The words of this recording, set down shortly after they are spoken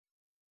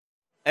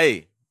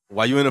Hey,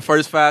 while you're in the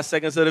first 5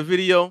 seconds of the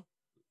video,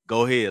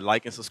 go ahead,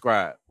 like and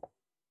subscribe.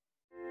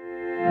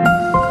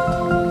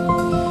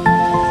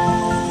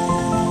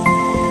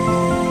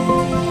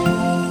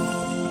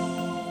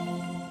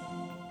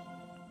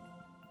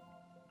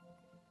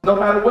 No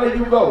matter where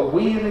you go,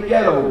 we in the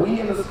ghetto, we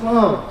in the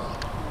slums.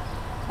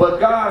 But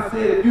God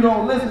said, if you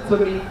don't listen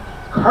to me,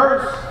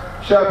 curse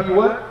shall be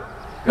what?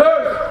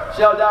 Curse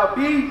shall thou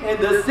be in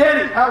the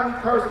city. How we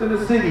cursed in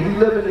the city? We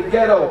live in the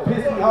ghetto,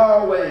 pissy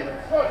hallways.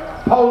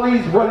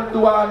 Police running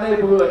through our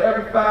neighborhood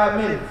every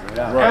 5 minutes.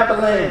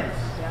 Ambulance.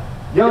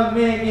 Young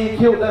men getting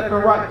killed left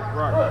and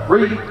right.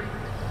 Read.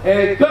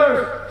 And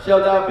curse shall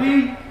thou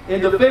be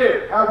in the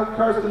field. How we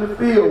cursed in the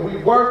field? We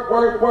work,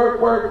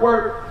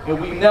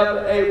 and we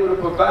never able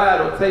to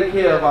provide or take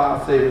care of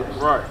ourselves.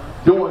 Right.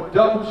 Doing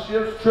double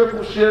shifts,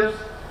 triple shifts.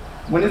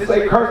 When they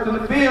say cursed in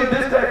the field,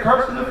 this that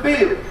curse in the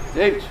field.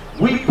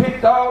 We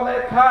picked all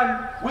that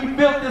cotton. We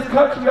built this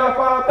country off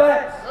our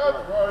backs.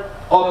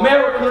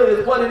 America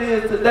is what it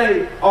is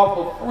today off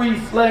of free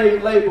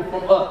slave labor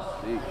from us.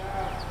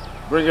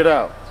 Bring it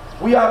out.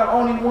 We are the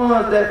only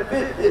ones that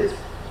fit this.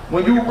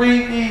 When you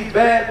read these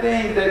bad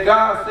things that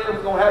God said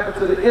was going to happen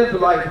to the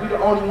Israelites, we the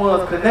only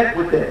ones connect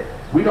with that.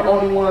 We the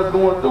only ones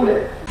going through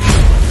that.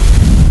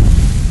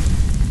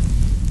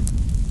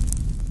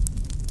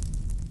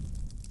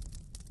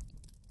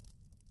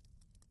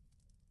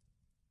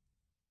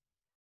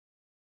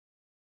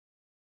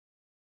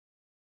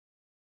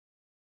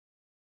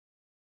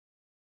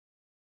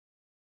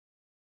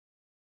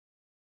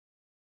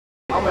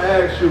 I'm going to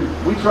ask you,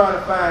 we trying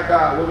to find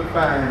God, what we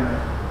find him at?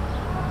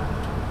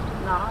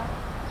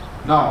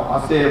 No,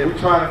 I said, we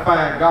trying to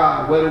find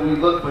God, where do we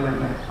look for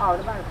him at? Oh,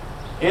 the Bible.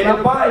 In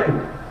the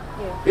Bible.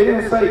 Yeah. It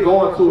didn't say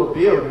go into a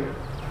building.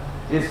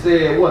 It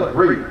said what?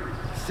 Read.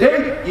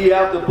 Seek ye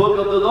out the book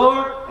of the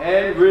Lord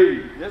and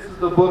read. This is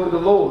the book of the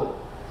Lord.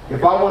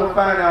 If I want to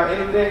find out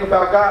anything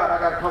about God, I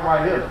got to come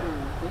right here.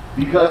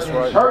 Because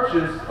in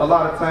churches, a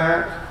lot of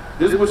times,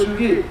 this is what you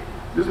get.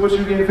 This is what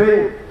you getting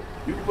fed.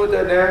 You can put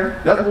that down.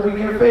 That's what we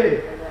getting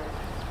fed.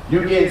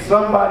 You getting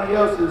somebody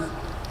else's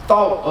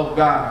thought of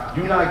God.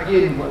 You're not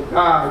getting what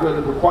God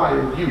really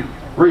requires of you.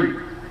 Read.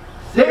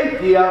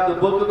 Seek ye out the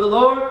book of the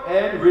Lord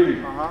and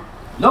read.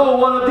 No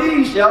one of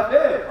these shall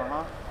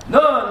fail.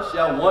 None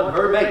shall want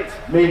her mate.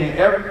 Meaning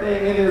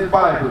everything in this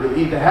Bible, it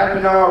either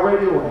happened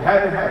already or it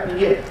haven't happened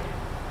yet.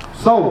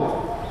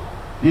 So,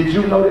 did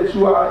you know that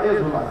you are an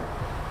Israelite?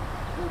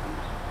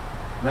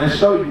 Let's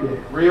show you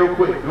that real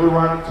quick.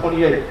 Deuteronomy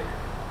 28.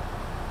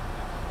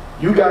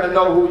 You got to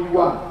know who you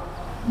are.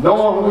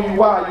 Knowing who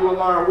you are, you will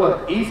learn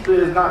what? Easter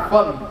is not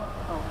for me.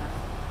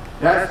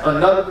 That's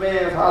another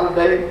man's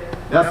holiday.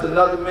 That's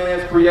another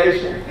man's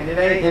creation. And it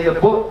ain't in the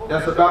book.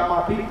 That's about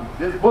my people.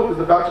 This book is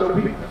about your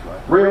people.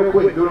 Real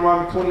quick,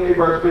 Deuteronomy 28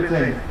 verse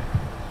 15.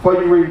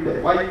 Before you read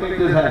that, why do you think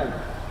this happened?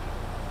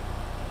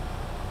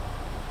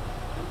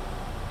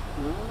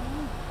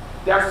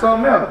 That's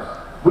something else.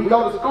 We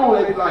go to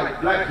school, they be like,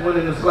 blacks went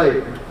into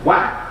slavery.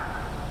 Why?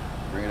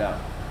 Bring it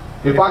out.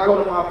 If I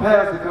go to my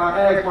pastor, can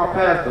I ask my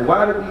pastor,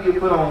 why did we get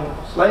put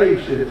on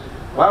slave ships?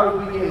 Why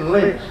was we getting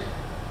lynched?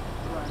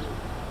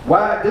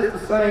 Why? This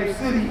is the same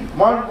city.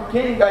 Martin Luther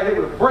King got hit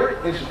with a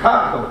brick in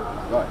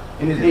Chicago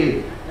in his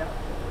head.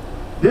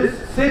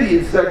 This city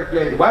is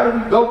segregated. Why do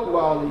we go through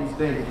all these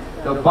things?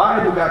 The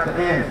Bible got the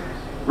answers.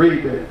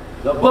 Read that.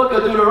 The book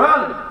of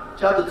Deuteronomy,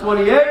 chapter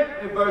 28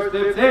 and verse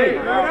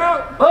 15.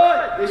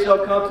 But it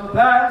shall come to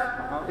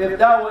pass, if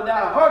thou wilt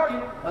not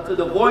hearken unto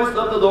the voice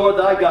of the Lord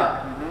thy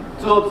God,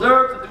 to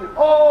observe to do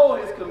all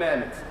his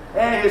commandments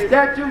and his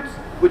statutes,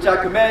 which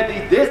I command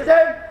thee this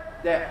day,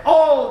 that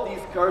all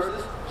these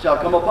curses shall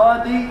come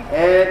upon thee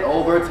and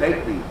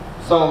overtake thee.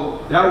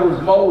 So that was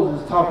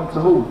Moses talking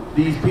to who?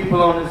 These people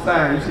on this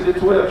sign. You see the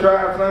 12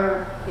 tribes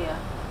sign? Yeah.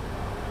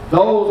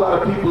 Those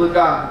are the people of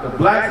God. The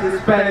blacks,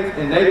 Hispanics,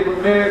 and Native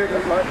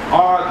Americans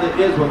are the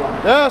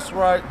Israelites. That's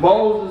right.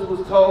 Moses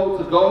was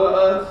told to go to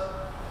us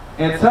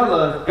and tell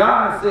us,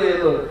 God said,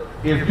 look,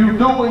 if you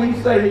do what he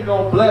say, he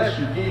gonna bless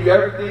you, give you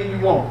everything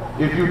you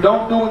want. If you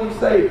don't do what he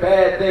say,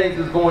 bad things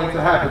is going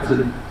to happen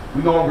to you.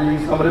 We're gonna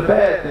read some of the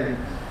bad things.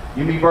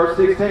 Give me verse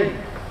 16.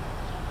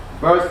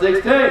 Verse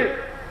 16.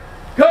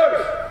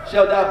 Cursed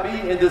shall thou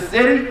be in the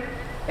city,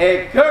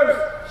 and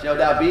cursed shall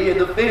thou be in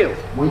the field.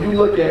 When you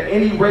look at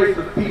any race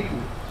of people,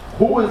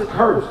 who is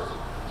cursed?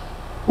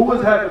 Who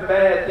is having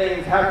bad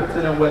things happen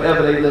to them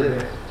wherever they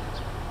live in?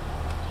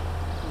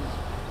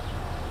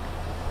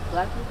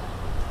 Black people?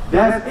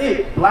 That's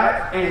it.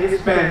 Blacks and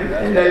Hispanics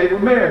and Native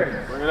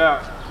Americans. Bring it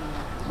out.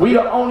 We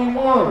the only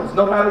ones,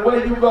 no matter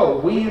where you go.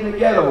 We in the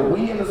ghetto,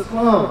 we in the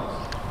slums.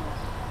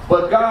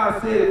 But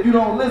God said, if you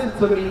don't listen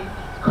to me,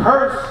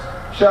 curse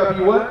shall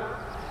be what?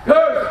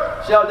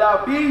 Curse shall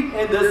thou be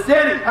in the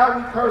city. How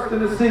we cursed in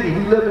the city?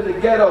 We live in the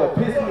ghetto,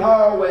 pissy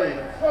hallways.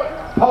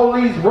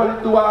 Police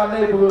running through our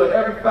neighborhood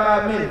every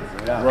 5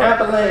 minutes.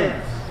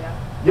 Ambulance.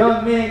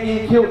 Young men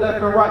getting killed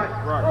left and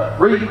right.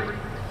 Read.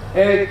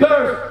 And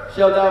cursed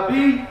shall thou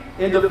be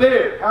in the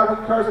field. How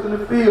we cursed in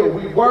the field.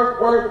 We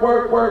work,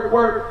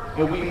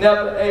 and we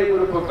never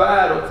able to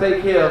provide or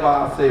take care of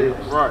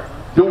ourselves. Right.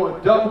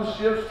 Doing double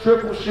shifts,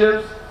 triple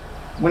shifts.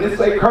 When they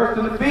say cursed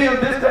in the field,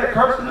 this that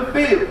curse in the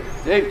field.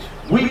 Teach.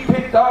 We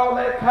picked all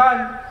that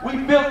cotton.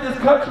 We built this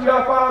country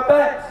off our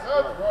backs.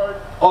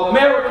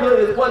 America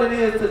is what it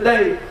is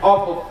today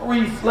off of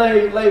free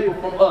slave labor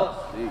from us.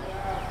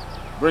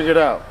 Bring it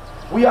out.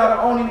 We are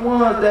the only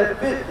ones that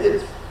fit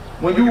this.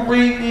 When you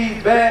read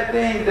these bad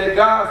things that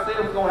God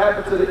said was going to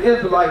happen to the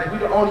Israelites, we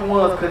the only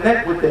ones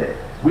connect with that.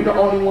 We the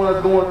only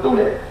ones going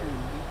through that.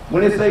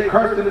 When they say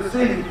cursed in the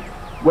city,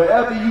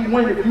 wherever you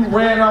went, if you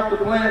ran off the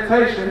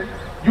plantation,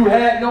 you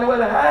had nowhere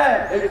to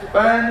hide. They was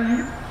finding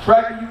you,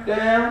 tracking you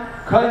down,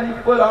 cutting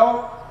your foot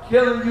off,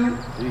 killing you,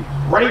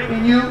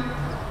 raping you,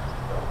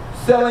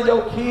 selling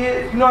your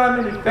kids. You know how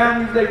many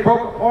families they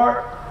broke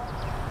apart?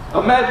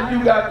 Imagine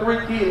you got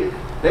 3 kids.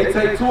 They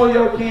take 2 of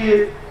your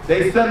kids,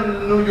 they send them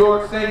to New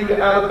York, send you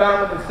to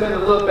Alabama, and send a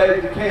little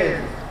baby to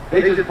Kansas.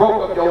 They just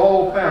broke up your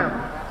whole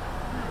family.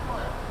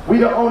 We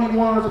the only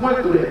ones went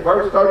through that.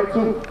 Verse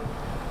 32.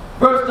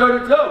 Verse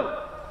 32.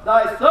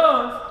 Thy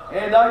sons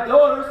and thy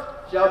daughters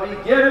shall be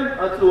given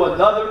unto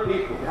another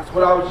people. That's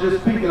what I was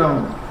just speaking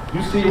on.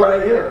 You see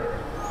right here.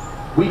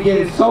 We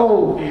getting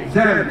sold,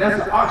 examined.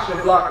 That's an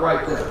auction block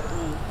right there.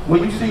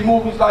 When you see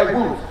movies like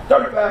Roots,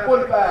 35,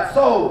 45,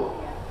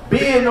 sold,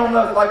 bidding on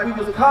us like we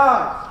was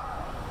cars.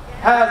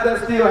 How's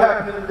that still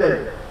happening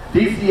today?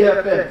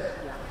 DCFS.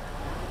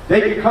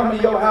 They can come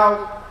to your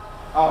house,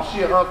 oh,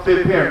 she an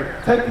unfit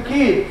parent. Take the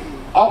kids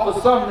off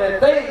of something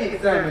that they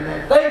examine,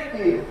 that they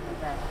feel.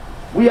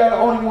 We are the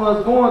only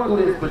ones going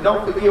through this, but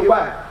don't forget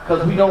why.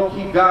 Because we don't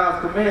keep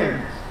God's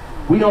commandments.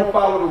 We don't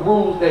follow the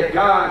rules that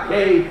God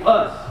gave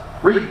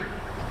us. Read.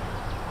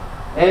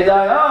 And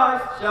thy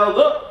eyes shall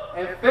look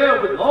and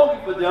fill with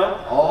longing for them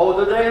all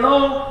the day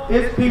long.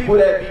 It's people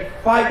that be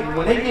fighting.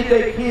 When they get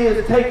their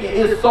kids taken,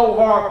 it's so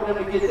hard for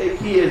them to get their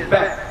kids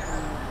back.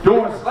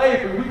 During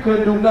slavery, we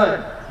couldn't do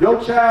nothing.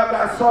 Your child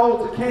got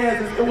sold to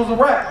Kansas, it was a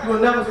wrap. You'll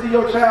never see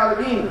your child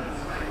again.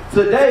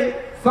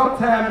 Today,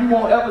 sometimes you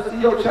won't ever see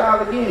your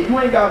child again. You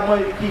ain't got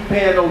money to keep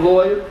paying no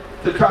lawyer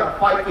to try to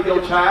fight for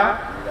your child.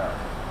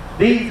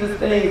 These are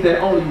things that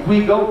only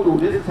we go through.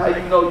 This is how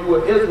you know you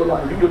are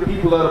Israelite. You the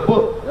people of the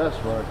book. That's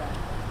right.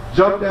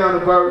 Jump down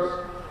to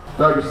verse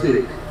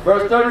 36.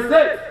 Verse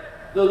 36.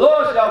 The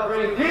Lord shall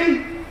bring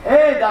thee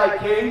and thy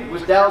king,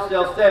 which thou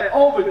shalt set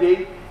over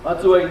thee,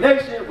 unto a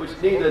nation which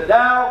neither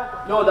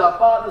thou nor thy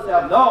fathers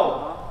have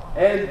known.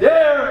 And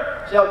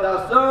there shalt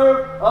thou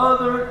serve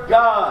other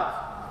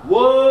gods,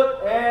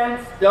 wood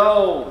and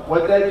stone.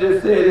 What that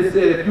just said, it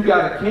said if you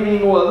got a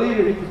king or a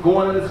leader, he's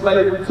going into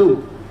slavery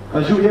too.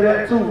 Because you hear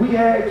that too. We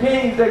had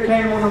kings that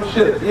came on them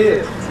ships.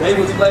 Yeah, they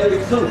were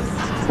slaves too.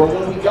 But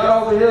when we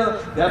got over here,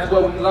 that's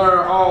where we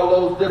learned all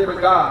those different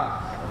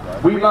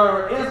gods. We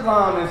learned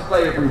Islam in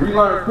slavery. We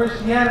learned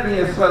Christianity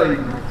in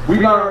slavery.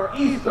 We learned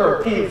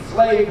Easter in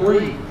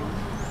slavery.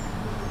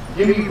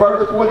 Give me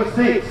verse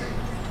 46.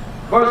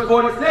 Verse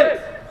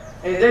 46.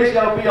 And they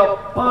shall be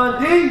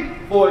upon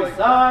thee for a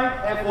sign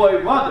and for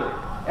a wonder,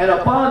 and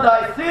upon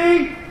thy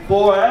seed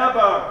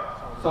forever.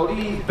 So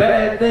these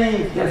bad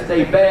things, yes,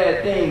 they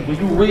bad things. When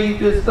you read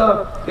this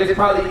stuff, it's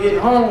probably hitting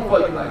home for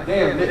you. Like,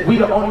 damn, we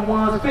the only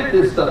ones fit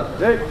this stuff.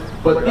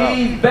 But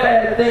these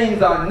bad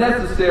things are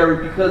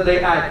necessary because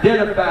they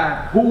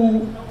identify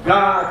who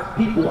God's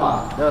people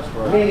are. That's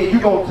right. Meaning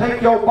you're going to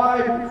take your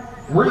Bible,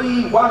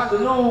 read, watch the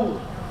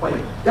news.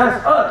 Wait,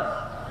 that's us.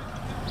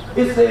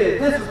 It said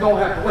this is going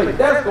to happen. Wait,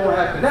 that's going to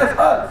happen. That's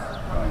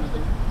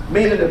us.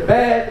 Meaning the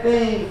bad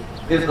thing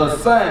is a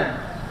sign.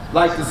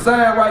 Like the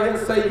sign right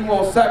here say you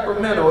on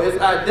Sacramento. It's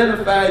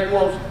identified you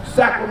on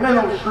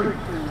Sacramento Street.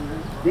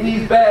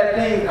 These bad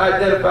things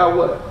identify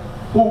what?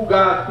 Who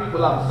God's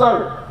people are.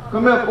 Sir,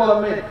 come here for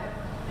a minute.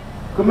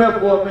 Come here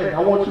for a minute.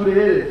 I want you to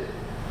hear this.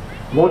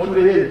 I want you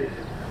to hear this.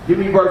 Give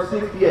me verse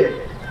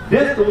 68.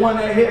 This the one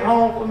that hit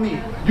home for me.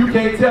 You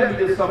can't tell me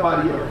this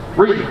somebody else.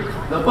 Read it.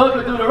 The book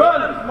of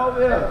Deuteronomy. Come over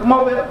here. Come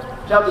over here.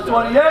 Chapter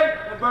 28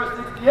 and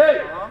verse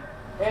 68.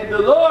 And the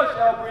Lord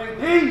shall bring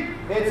thee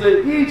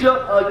into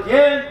Egypt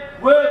again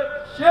with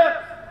ships.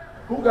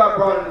 Who got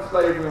brought into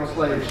slavery on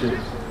slave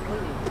ships?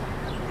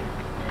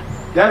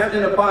 That's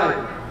in the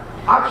Bible.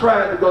 I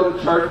tried to go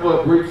to church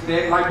for a brief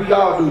stint, like we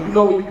all do. You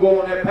know when you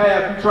go on that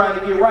path, you trying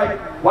to get right.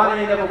 Why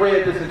they ain't never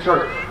read this in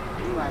church?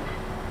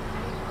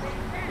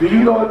 Do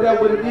you know what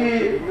that would have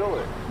did?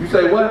 You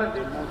say what?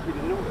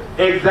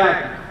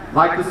 Exactly.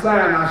 Like the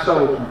sign I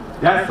showed you.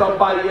 That's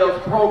somebody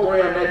else's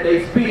program that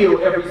they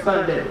spill every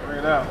Sunday.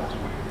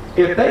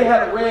 If they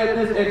had read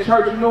this in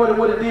church, you know what it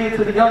would have did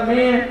to the young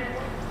man?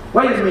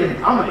 Wait a minute,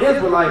 I'm an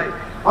Israelite.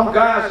 I'm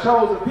God's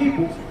chosen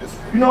people.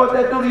 You know what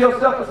that do to your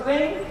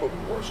self-esteem?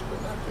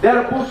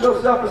 That'll boost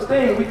your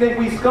self-esteem. We think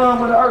we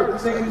scum of the earth.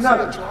 We think we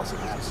nothing.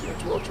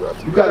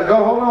 You gotta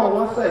go, hold on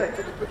one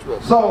second.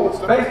 So,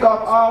 based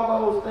off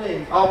all those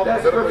things, off that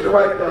scripture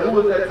right there,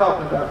 who is that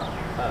talking about?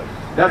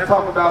 That's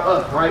talking about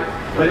us, right?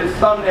 But it's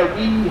something that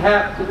we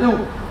have to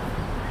do.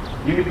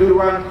 Give me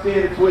Deuteronomy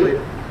 10 and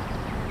 12.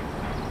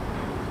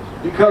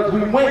 Because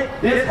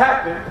this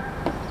happened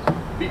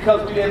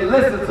because we didn't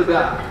listen to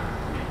God.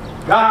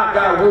 God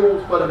got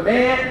rules for the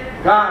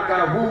man, God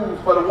got rules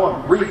for the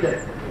woman. Read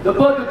that. The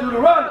book of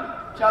Deuteronomy,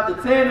 chapter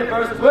 10 and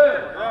verse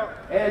 12.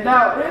 And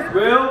now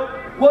Israel,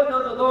 what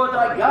does the Lord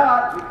thy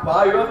God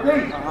require of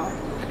thee?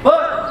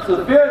 But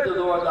to fear the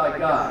Lord thy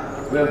God,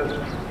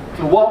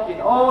 to walk in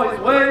all his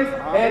ways,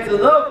 and to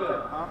love him,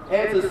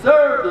 and to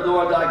serve the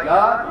Lord thy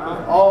God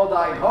with all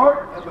thy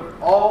heart and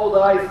with all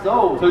thy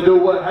soul. To do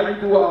what? How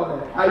you do all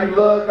that? How you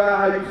love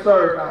God, how you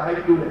serve God, how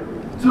you do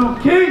that? To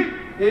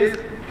keep his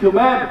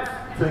commandments.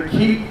 To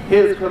keep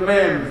his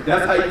commandments.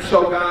 That's how you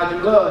show God you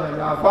love him.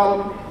 Y'all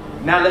follow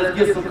me? Now let's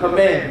get some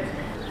commandments.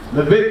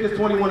 Leviticus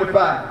 21 and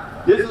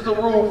 5. This is a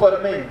rule for the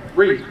man.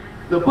 Read.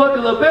 The book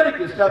of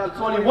Leviticus, chapter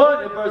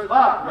 21 and verse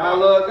 5. Y'all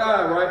love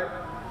God, right?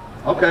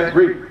 Okay,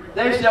 read.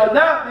 They shall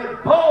not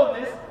make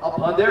baldness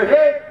upon their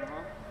head,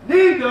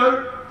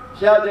 neither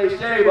shall they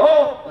shave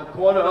off the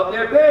corner of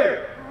their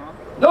beard,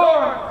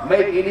 nor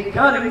make any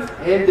cuttings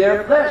in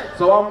their flesh.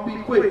 So I'm going to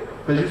be quick,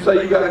 because you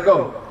say you got to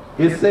go.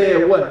 It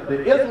said what?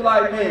 The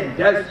Israelite man,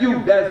 that's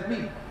you, that's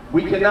me.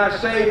 We cannot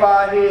shave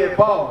our head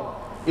bald.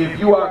 If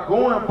you are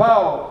going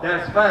bald,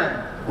 that's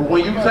fine. But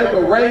when you take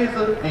a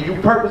razor and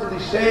you purposely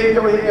shave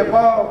your head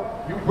bald,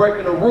 you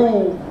breaking a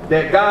rule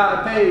that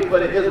God made for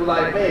the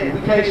Israelite man.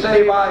 We can't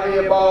shave our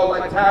head bald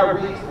like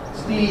Tyrese,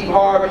 Steve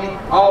Harvey,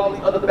 all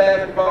these other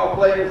basketball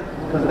players,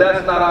 because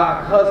that's not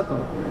our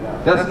custom.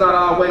 That's not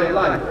our way of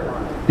life.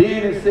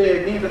 Then it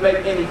said, neither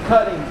make any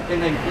cuttings in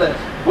their flesh.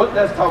 What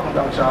that's talking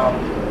about, y'all?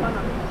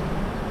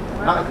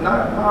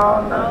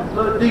 Not a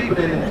little deeper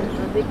than that.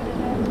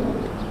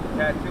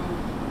 Tattoos.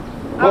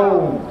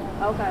 Boom.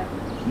 Okay.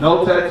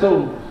 No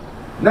tattoos.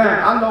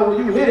 Now, I know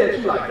when you hear that,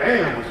 you're like,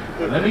 damn,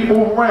 let me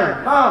move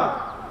around.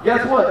 No,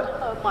 guess what?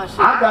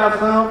 I got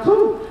some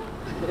too.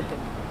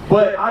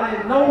 But I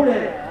didn't know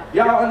that.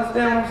 Y'all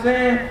understand what I'm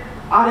saying?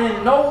 I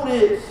didn't know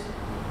this.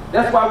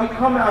 That's why we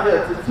come out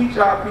here to teach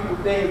our people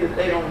things that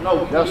they don't know.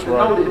 We need to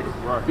know this.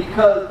 Right.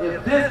 Because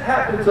if this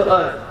happened to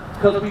us,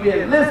 because we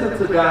didn't listen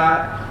to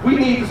God, we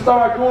need to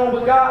start doing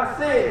what God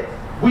says.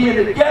 We in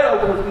the ghetto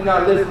because we're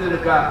not listening to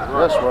God.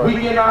 That's right. We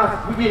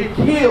getting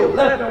killed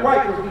left and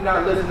right because we're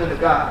not listening to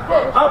God.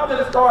 I'm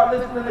going to start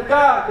listening to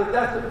God because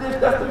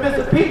that's the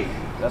missing piece.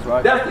 That's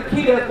right. That's the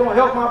key that's going to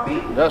help my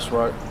people. That's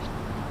right.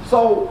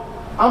 So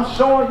I'm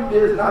showing you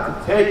this not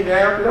to tell you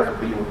now because that's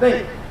what people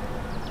think.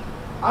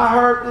 I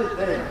heard this,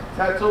 damn,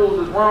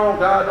 tattoos is wrong.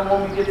 God don't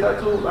want me to get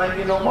tattoos. I ain't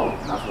getting no more.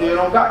 I still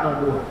don't got no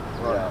more.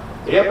 Right.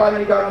 Everybody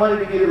ain't got money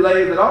to get it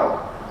laid at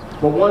all.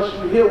 But once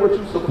you hear what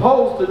you're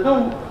supposed to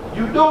do,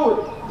 you do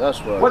it.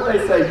 That's right. What they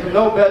say, you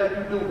know better,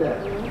 you do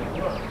better.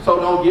 So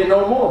don't get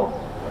no more.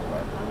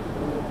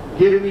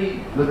 Give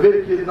me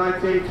Leviticus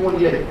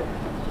 19:28.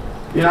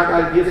 Then I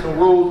got to get some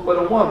rules for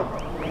the woman.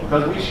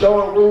 Because we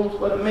showing rules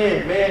for the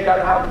man. Man got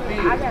how to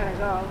feel. I gotta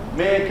go.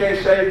 Man can't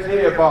shave his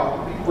head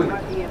bald. Be quick.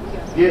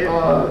 Get,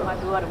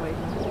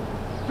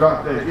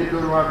 drop that. Get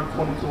Deuteronomy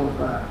 22 and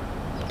 5.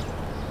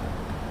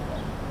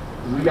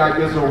 We got to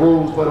get some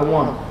rules for the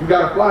woman. You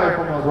got a flyer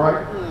from us,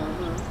 right?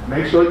 Mm-hmm.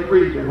 Make sure you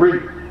read it.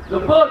 Read. The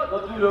book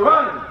of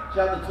Deuteronomy,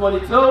 chapter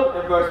 22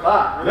 and verse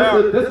 5.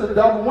 This is a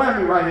double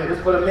whammy right here. This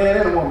is for the man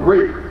and the woman.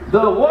 Read.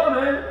 The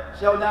woman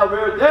shall not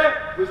wear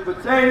that which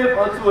pertaineth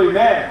unto a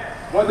man.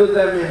 What does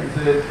that mean,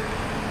 sis?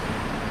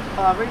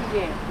 Read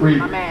again. Read.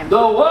 My man.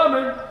 The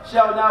woman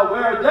shall not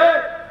wear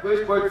that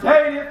which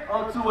pertaineth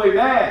unto a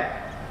man.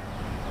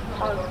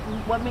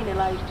 What meaning?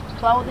 Like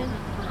clothing?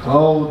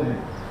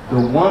 Clothing. The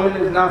woman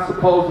is not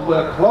supposed to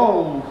wear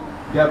clothes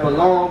that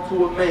belong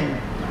to a man.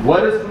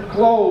 What is some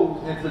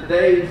clothes in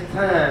today's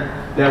time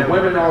that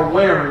women are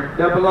wearing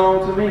that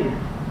belong to men?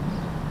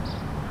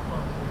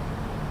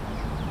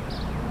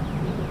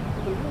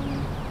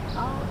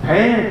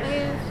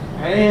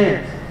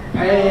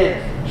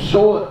 Pants,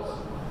 shorts.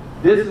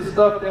 This is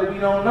stuff that we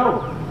don't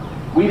know.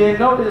 We didn't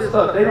know this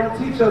stuff. They don't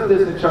teach us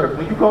this in church.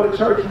 When you go to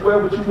church, you wear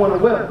what you want to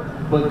wear.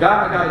 But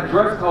God got a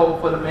dress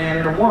code for the man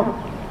and the woman.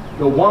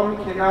 The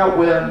woman cannot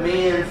wear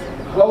men's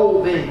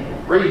clothing.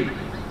 Read.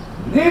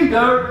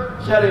 Neither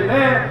shall a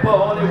man put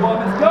on a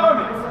woman's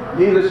garment.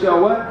 Neither shall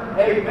what?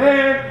 A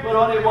man put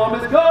on a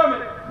woman's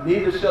garment.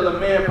 Neither shall a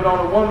man put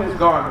on a woman's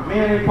garment.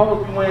 Men ain't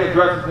supposed to be wearing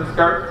dresses and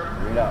skirts.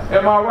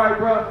 Am I right,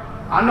 bro?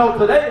 I know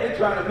today they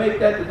trying to make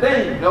that the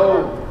thing.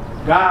 No,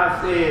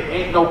 God said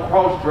ain't no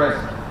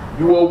cross-dressing.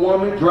 You a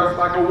woman, dress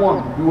like a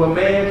woman. You a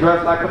man,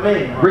 dress like a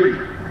man.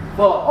 Read.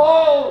 For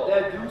all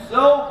that do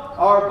so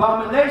are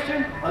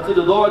abomination unto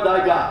the Lord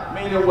thy God.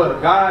 Meaning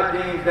what? God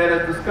deems that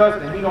as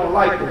disgusting. He don't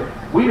like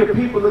that. We the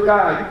people of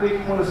God. You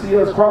think he want to see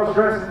us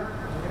cross-dressing?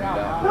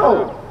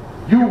 No.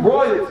 You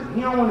royalty.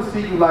 He don't want to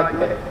see you like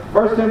that.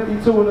 1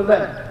 Timothy 2 and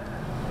 11.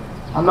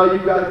 I know you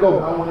got to go.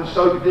 I want to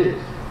show you this.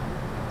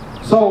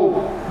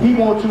 So he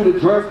wants you to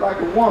dress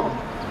like a woman.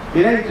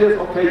 It ain't just,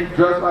 okay, you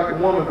dress like a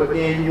woman, but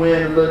then you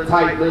wearing a little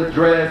tight little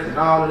dress and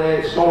all of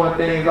that, showing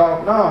things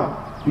off. No.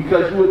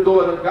 Because you a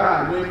daughter of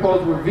God. You ain't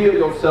supposed to reveal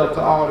yourself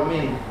to all the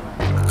men.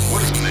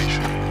 What is a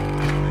nation?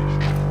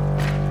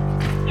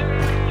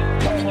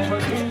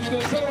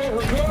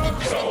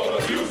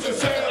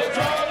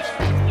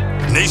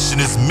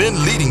 Nation is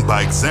men leading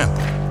by example.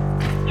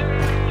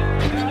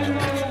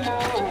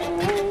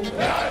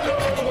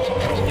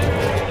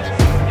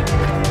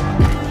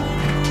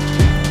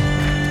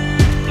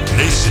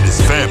 Nation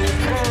is family.